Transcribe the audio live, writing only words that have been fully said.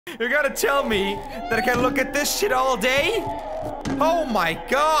You're gonna tell me that I can look at this shit all day? Oh my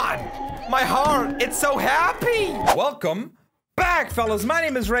god! My heart, it's so happy! Welcome back, fellas. My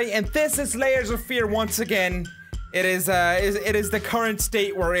name is Ray, and this is Layers of Fear once again. It is the current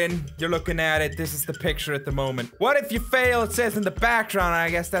state we're in. You're looking at it. This is the picture at the moment. What if you fail? It says in the background. I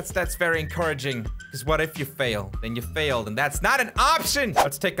guess that's very encouraging. Because what if you fail? Then you failed, and that's not an option.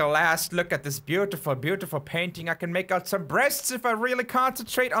 Let's take a last look at this beautiful, beautiful painting. I can make out some breasts if I really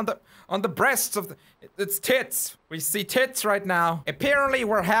concentrate on the breasts of it's tits. We see tits right now. Apparently,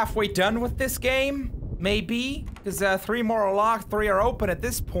 we're halfway done with this game. Maybe, because 3 more are locked, 3 are open at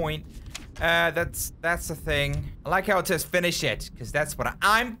this point. That's the thing. I like how it says finish it, because that's what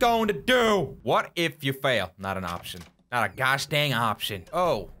I'm going to do. What if you fail? Not an option. Not a gosh dang option.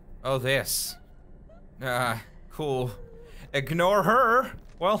 Oh, this. Cool. Ignore her.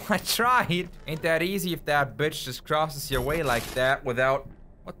 Well, I tried. Ain't that easy if that bitch just crosses your way like that without...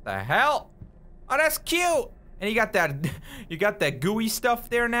 What the hell? Oh, that's cute. And you got that gooey stuff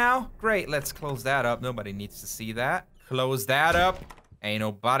there now? Great, let's close that up. Nobody needs to see that. Close that up. Ain't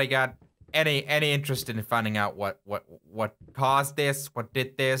nobody got any interest in finding out what caused this, what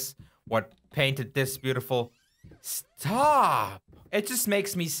did this, what painted this beautiful. Stop. It just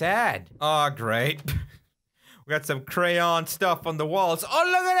makes me sad. Oh, great. We got some crayon stuff on the walls. Oh,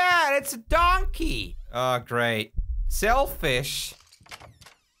 look at that. It's a donkey. Oh, great. Selfish.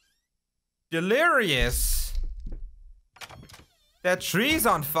 Delirious. That tree's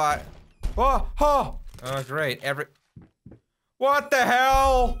on fire. Oh, great. What the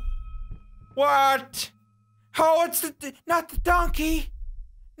hell? What? Oh, it's not the donkey.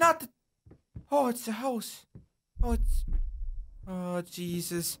 Oh, it's the house. Oh,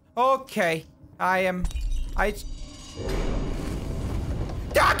 Jesus. Okay.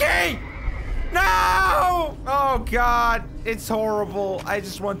 Donkey! No! Oh, God. It's horrible. I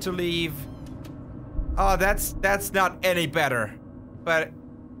just want to leave. Oh, that's not any better. But,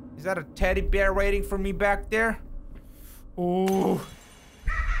 is that a teddy bear waiting for me back there? Ooh.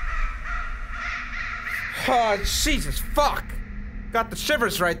 Oh, Jesus, fuck. Got the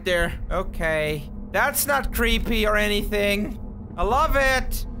shivers right there. Okay. That's not creepy or anything. I love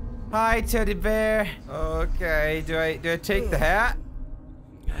it. Hi, teddy bear. Okay, do I take the hat?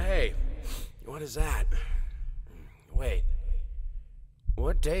 Hey, what is that? Wait.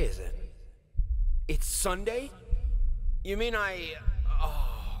 What day is it? It's Sunday? You mean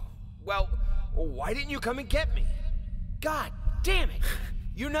well, why didn't you come and get me? God damn it!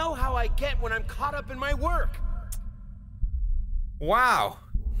 You know how I get when I'm caught up in my work. Wow.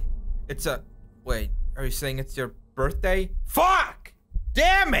 Wait, are you saying it's your birthday? Fuck!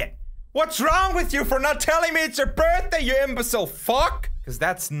 Damn it! What's wrong with you for not telling me it's your birthday, you imbecile fuck? Because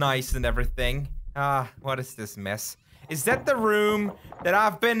that's nice and everything. What is this mess? Is that the room that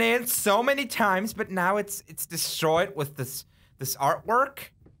I've been in so many times, but now it's destroyed with this artwork?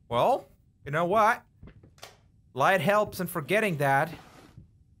 Well, you know what? Light helps in forgetting that.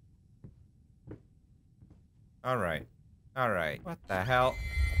 Alright. What the hell?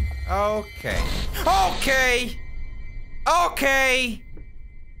 Okay.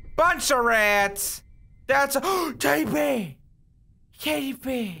 Bunch of rats. That's a teddy bear. Teddy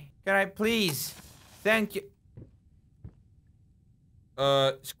bear. Can I please? Thank you.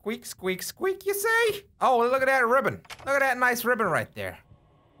 Squeak, squeak, squeak, you say? Oh, look at that ribbon. Look at that nice ribbon right there.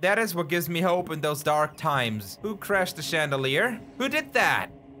 That is what gives me hope in those dark times. Who crashed the chandelier? Who did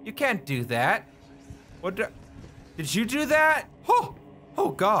that? You can't do that. Did you do that? Oh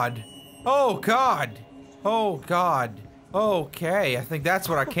God. Okay, I think that's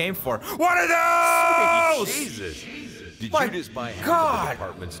what I came for. What are those? Jesus. Did My you just buy half God. of the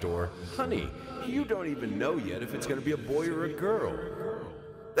department store? Honey, you don't even know yet if it's gonna be a boy or a girl.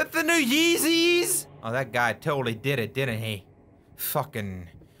 That's the new Yeezys? Oh, that guy totally did it, didn't he? Fucking...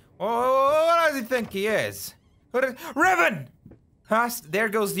 what does he think he is? Ribbon! Huh? There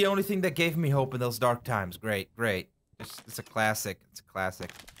goes the only thing that gave me hope in those dark times. Great. It's a classic.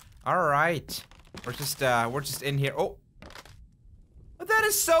 All right. We're just in here. Oh, that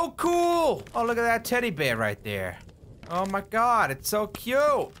is so cool. Oh, look at that teddy bear right there. Oh my God, it's so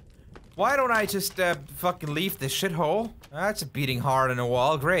cute. Why don't I just fucking leave this shithole? That's a beating heart on a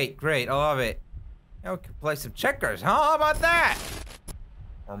wall. Great. I love it. Now we can play some checkers, huh? How about that?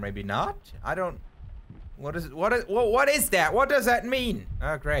 Or maybe not. I don't. What is that? What does that mean?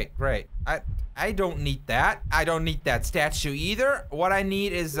 Oh, great. I don't need that. I don't need that statue either. What I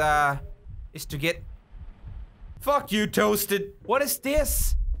need is to get... Fuck you, Toasted. What is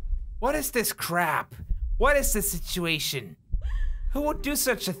this? What is this crap? What is this situation? Who would do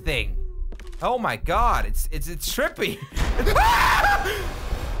such a thing? Oh my God, it's trippy.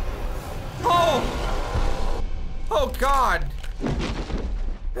 Oh God!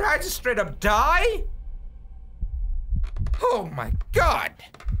 Did I just straight up die? Oh my God!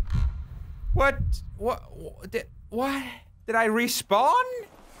 What did I respawn?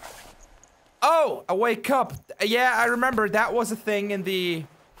 Oh, I wake up. Yeah, I remember that was a thing in the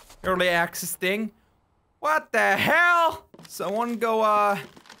early access thing. What the hell? Someone go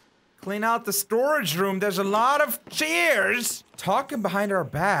clean out the storage room. There's a lot of chairs. Talking behind our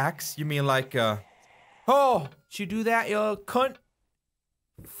backs? You mean like oh, did you do that, you cunt?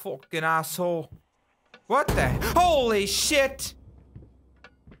 Fucking asshole. What the? Holy shit!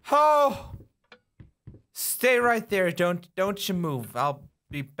 Oh! Stay right there. Don't you move. I'll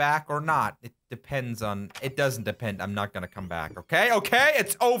be back or not. It depends on. It doesn't depend. I'm not gonna come back. Okay? Okay?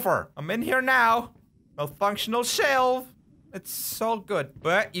 It's over. I'm in here now. A functional shelf. It's all good.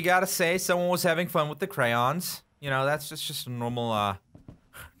 But you gotta say, someone was having fun with the crayons. You know, that's just a normal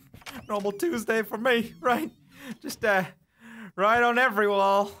normal Tuesday for me, right? Just write on every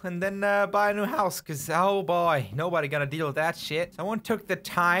wall and then buy a new house, cause oh boy, nobody gonna deal with that shit. Someone took the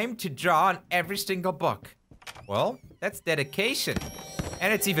time to draw on every single book. Well, that's dedication.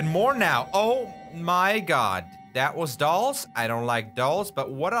 And it's even more now. Oh my God. That was dolls. I don't like dolls,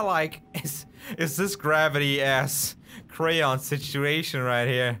 but what I like is this gravity ass crayon situation right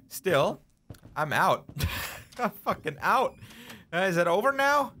here. Still, I'm out. I'm fucking out. Is it over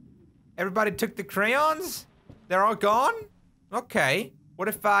now? Everybody took the crayons? They're all gone? Okay. What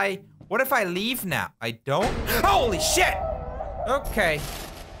if I leave now? I don't? Holy shit! Okay.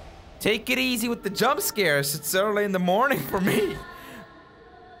 Take it easy with the jump scares. It's early in the morning for me.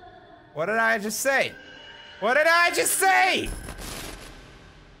 What did I just say? What did I just say?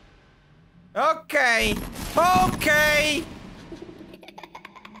 Okay. Okay.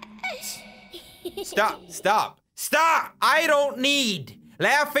 Stop. Stop. Stop! I don't need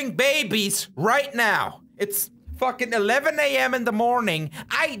laughing babies right now. It's fucking 11 a.m. in the morning.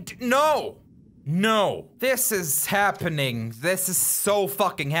 No. No. This is happening. This is so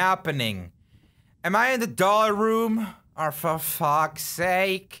fucking happening. Am I in the doll room? Or for fuck's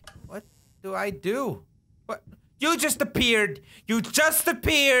sake? What do I do? What? You just appeared. You just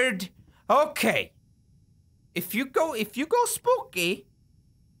appeared. Okay. If you go spooky,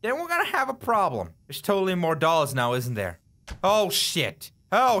 then we're gonna have a problem. There's totally more dolls now, isn't there? Oh shit.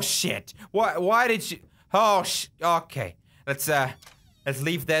 Oh shit. Why did you? Oh okay. Let's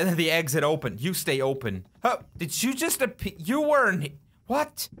leave the exit open. You stay open. Oh, did you just appear? You weren't.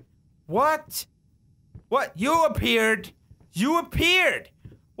 What? What? What? You appeared. You appeared.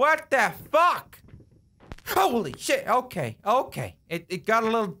 What the fuck? Holy shit. Okay. Okay. It got a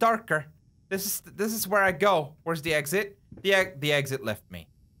little darker. This is where I go. Where's the exit? The exit left me.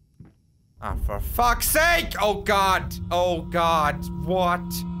 Ah, for fuck's sake! Oh God! Oh God! What?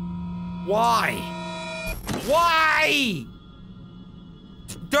 Why? Why?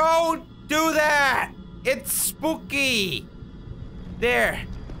 Don't do that! It's spooky! There.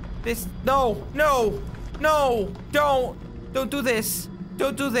 This, no, don't do this.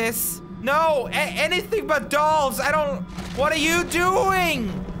 Don't do this. No, anything but dolls. What are you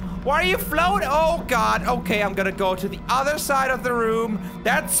doing? Why are you floating? Oh God, okay, I'm gonna go to the other side of the room.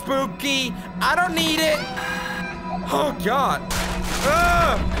 That's spooky. I don't need it. Oh God.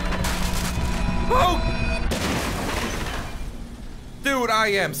 Oh. Dude, I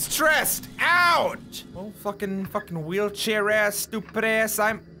am stressed out. Oh, fucking wheelchair ass, stupid ass.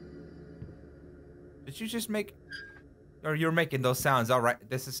 Did you just make, or you're making those sounds? All right,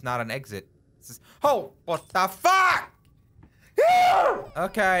 this is not an exit. This is, oh, what the fuck?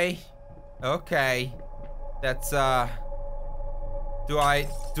 Okay. Okay. That's, do I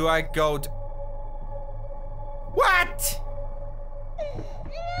go to... What?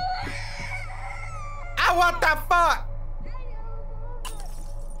 Oh, what the fuck?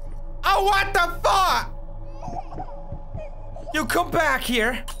 Oh, what the fuck? You come back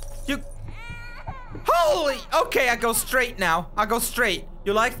here. You... Holy... Okay, I go straight now. I go straight.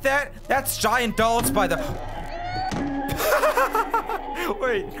 You like that? That's giant dolls by the...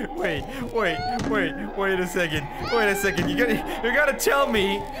 Wait a second. Wait a second. You gotta tell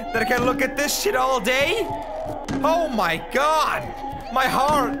me that I can look at this shit all day? Oh my God! My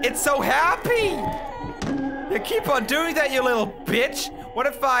heart, it's so happy! You keep on doing that, you little bitch! What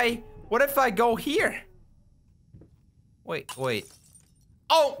if I go here? Wait.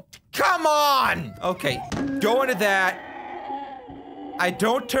 Oh, come on! Okay, go into that. I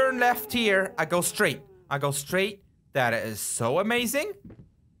don't turn left here. I go straight. That is so amazing.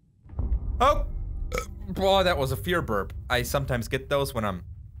 Oh, boy, that was a fear burp. I sometimes get those when I'm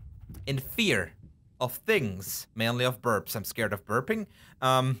in fear of things, mainly of burps. I'm scared of burping.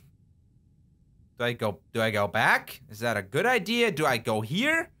 Don't Do I go back? Is that a good idea? Do I go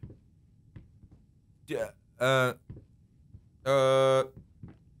here? Did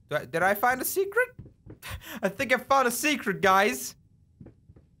I find a secret? I think I found a secret, guys.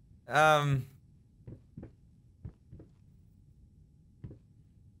 What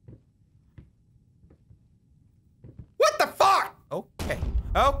the fuck? Okay.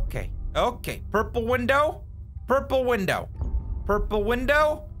 Purple window.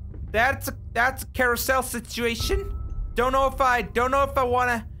 That's a carousel situation. Don't know if I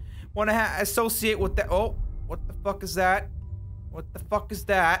wanna associate with that. Oh, what the fuck is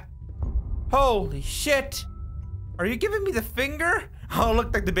that? Holy shit! Are you giving me the finger? Oh, it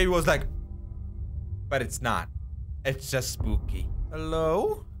looked like the baby was like, but it's not. It's just spooky.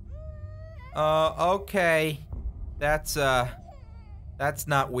 Hello? Okay. That's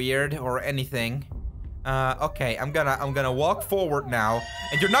not weird or anything. Okay, I'm gonna walk forward now,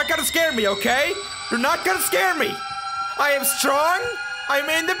 and you're not gonna scare me, okay? You're not gonna scare me! I am strong, I'm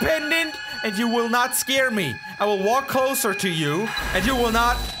independent, and you will not scare me. I will walk closer to you, and you will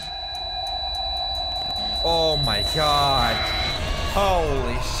not... Oh my god.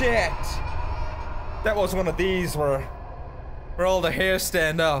 Holy shit. That was one of these where all the hairs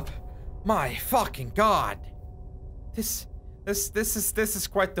stand up. My fucking god. This is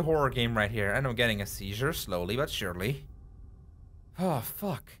quite the horror game right here. And I'm getting a seizure slowly but surely. Oh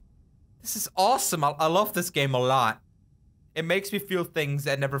fuck. This is awesome. I love this game a lot. It makes me feel things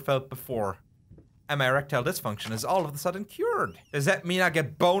I never felt before. And my erectile dysfunction is all of a sudden cured. Does that mean I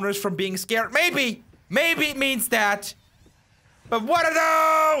get boners from being scared? Maybe! Maybe it means that. But what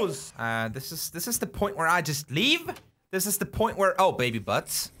are those? This is the point where I just leave. This is the point where, oh, baby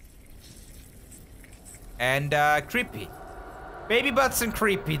butts. And creepy. Baby butts and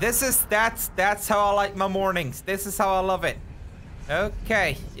creepy. That's how I like my mornings. This is how I love it.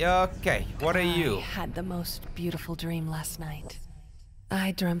 Okay. What are you? I had the most beautiful dream last night.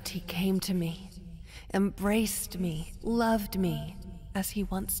 I dreamt he came to me, embraced me, loved me, as he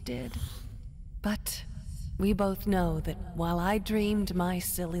once did. But we both know that while I dreamed my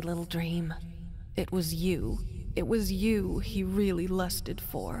silly little dream, it was you he really lusted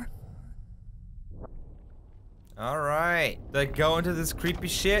for. Alright. Do I go into this creepy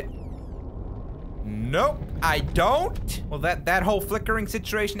shit? Nope, I don't. Well, that whole flickering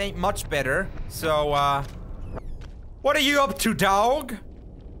situation ain't much better. So, what are you up to, dog?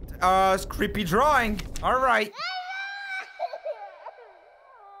 It's creepy drawing. Alright.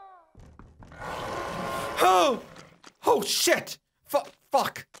 Oh shit!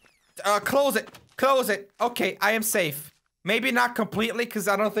 Fuck! Close it! Okay, I am safe. Maybe not completely, because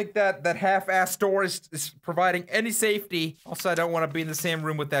I don't think that half-ass door is providing any safety. Also, I don't want to be in the same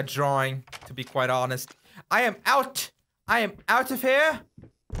room with that drawing, to be quite honest. I am out! I am out of here!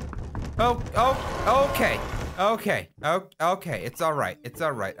 Okay. Okay, it's alright.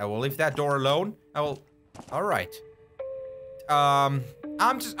 I will leave that door alone. I will... Alright. I'm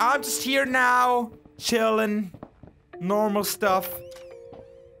just here now. Chilling, normal stuff.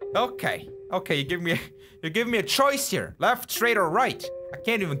 Okay, you give me a choice here, left, straight, or right. I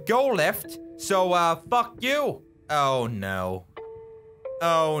can't even go left, so fuck you. Oh no.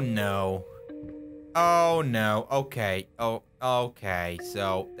 Okay. Okay.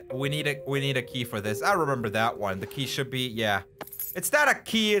 So we need a key for this. I remember that one. The key should be, yeah. It's not a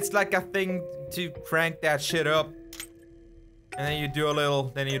key. It's like a thing to crank that shit up, and then you do a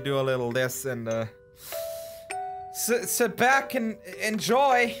little this and sit back and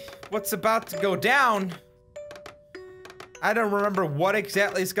enjoy what's about to go down. I don't remember what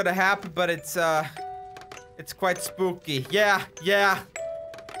exactly is gonna happen, but it's quite spooky. Yeah.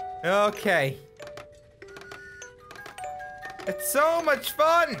 Okay. It's so much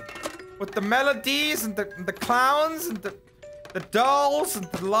fun with the melodies and the clowns and the dolls and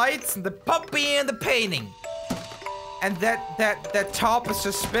the lights and the puppy and the painting. And that top is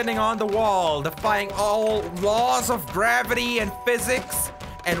just spinning on the wall, defying all laws of gravity and physics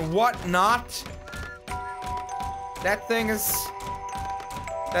and whatnot. That thing is...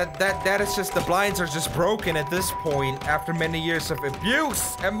 That is just, the blinds are just broken at this point after many years of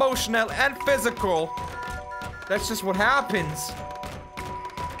abuse, emotional and physical. That's just what happens.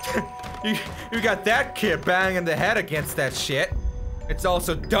 You got that kid banging the head against that shit. It's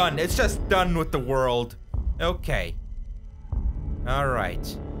also done. It's just done with the world. Okay.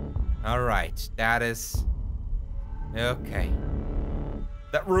 Alright. That is... Okay.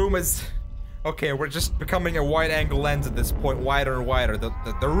 That room is... Okay, we're just becoming a wide-angle lens at this point, wider and wider.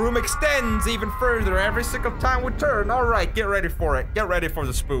 The room extends even further every single time we turn. Alright, get ready for it. Get ready for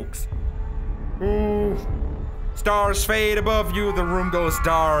the spooks. Ooh. Stars fade above you, the room goes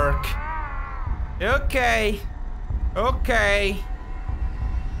dark. Okay. Okay.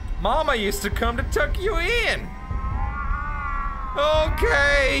 Mama used to come to tuck you in.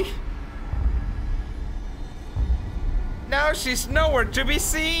 Okay. Now she's nowhere to be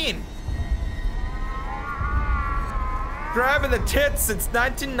seen. Grabbing the tits since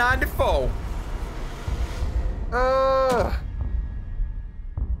 1994.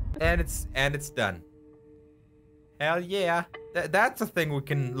 And it's done. Hell yeah. That's a thing we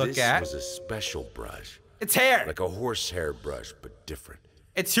can look at. This was a special brush. It's hair. Like a horsehair brush, but different.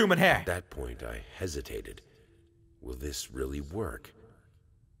 It's human hair. At that point, I hesitated. Will this really work?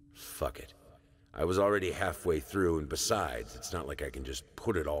 Fuck it. I was already halfway through, and besides, it's not like I can just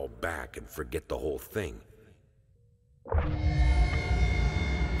put it all back and forget the whole thing.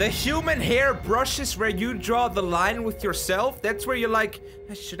 The human hair brushes where you draw the line with yourself. That's where you're like,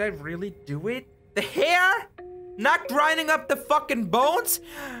 should I really do it? The hair? Not grinding up the fucking bones?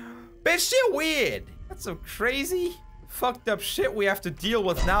 Bitch, you're weird. That's some crazy, fucked up shit we have to deal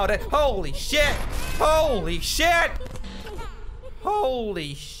with nowadays. Holy shit! Holy shit!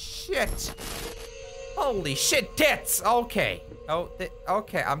 Holy shit! Holy shit, tits! Okay.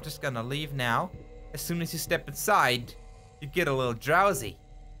 Okay, I'm just gonna leave now. As soon as you step inside, you get a little drowsy.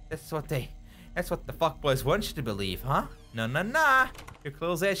 That's what the fuckboys want you to believe, huh? No. You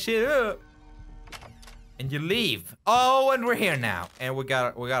close that shit up. And you leave. Oh, and we're here now. And we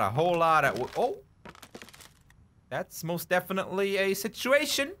got a whole lot of, oh. That's most definitely a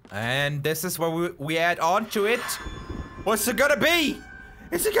situation. And this is where we add on to it. What's it gonna be?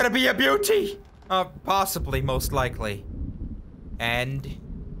 Is it gonna be a beauty? Possibly, most likely.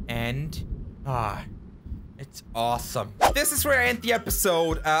 It's awesome. This is where I end the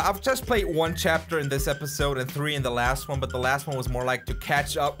episode. I've just played 1 chapter in this episode and 3 in the last one, but the last one was more like to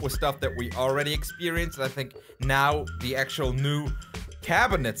catch up with stuff that we already experienced. And I think now the actual new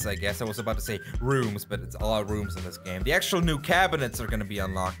cabinets, I guess. I was about to say rooms, but it's all rooms in this game. The actual new cabinets are gonna be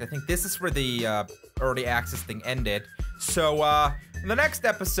unlocked. I think this is where the early access thing ended. So, in the next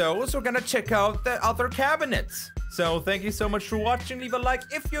episodes, we're gonna check out the other cabinets. So, thank you so much for watching. Leave a like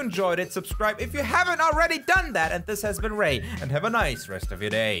if you enjoyed it. Subscribe if you haven't already done that. And this has been Ray. And have a nice rest of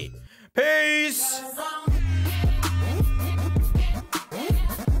your day. Peace!